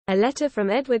A letter from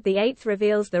Edward VIII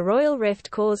reveals the royal rift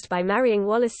caused by marrying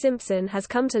Wallis Simpson has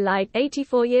come to light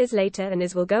 84 years later and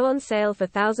will go on sale for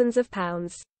thousands of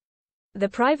pounds. The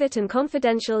private and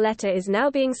confidential letter is now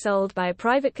being sold by a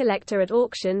private collector at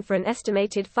auction for an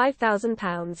estimated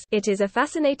 £5,000. It is a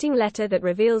fascinating letter that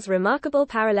reveals remarkable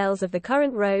parallels of the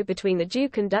current row between the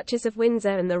Duke and Duchess of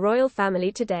Windsor and the royal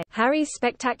family today. Harry's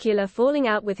spectacular falling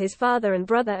out with his father and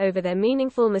brother over their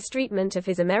meaningful mistreatment of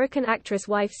his American actress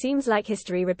wife seems like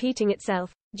history repeating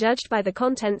itself, judged by the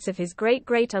contents of his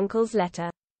great-great-uncle's letter.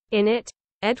 In it,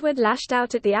 Edward lashed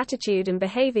out at the attitude and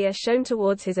behavior shown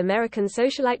towards his American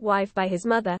socialite wife by his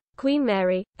mother, Queen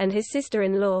Mary, and his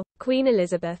sister-in-law, Queen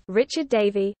Elizabeth. Richard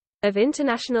Davey, of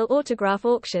International Autograph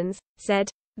Auctions, said,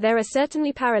 "There are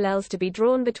certainly parallels to be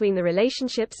drawn between the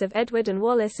relationships of Edward and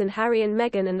Wallis and Harry and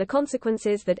Meghan and the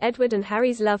consequences that Edward and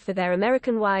Harry's love for their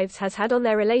American wives has had on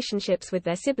their relationships with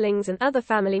their siblings and other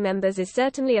family members is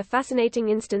certainly a fascinating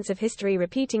instance of history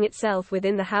repeating itself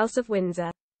within the House of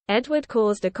Windsor." Edward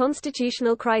caused a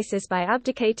constitutional crisis by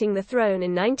abdicating the throne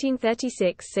in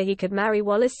 1936 so he could marry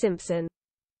Wallis Simpson.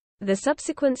 The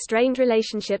subsequent strained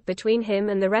relationship between him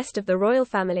and the rest of the royal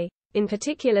family, in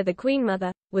particular the Queen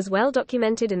Mother, was well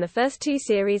documented in the first two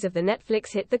series of the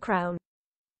Netflix hit The Crown.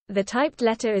 The typed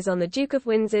letter is on the Duke of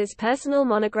Windsor's personal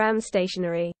monogram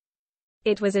stationery.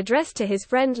 It was addressed to his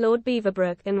friend Lord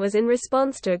Beaverbrook and was in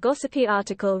response to a gossipy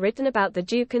article written about the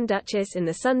Duke and Duchess in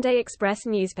the Sunday Express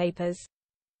newspapers.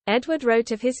 Edward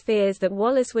wrote of his fears that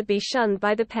Wallis would be shunned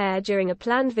by the pair during a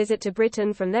planned visit to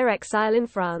Britain from their exile in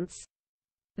France.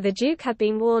 The Duke had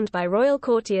been warned by royal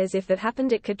courtiers if that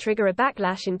happened it could trigger a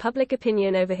backlash in public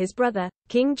opinion over his brother,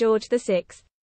 King George VI.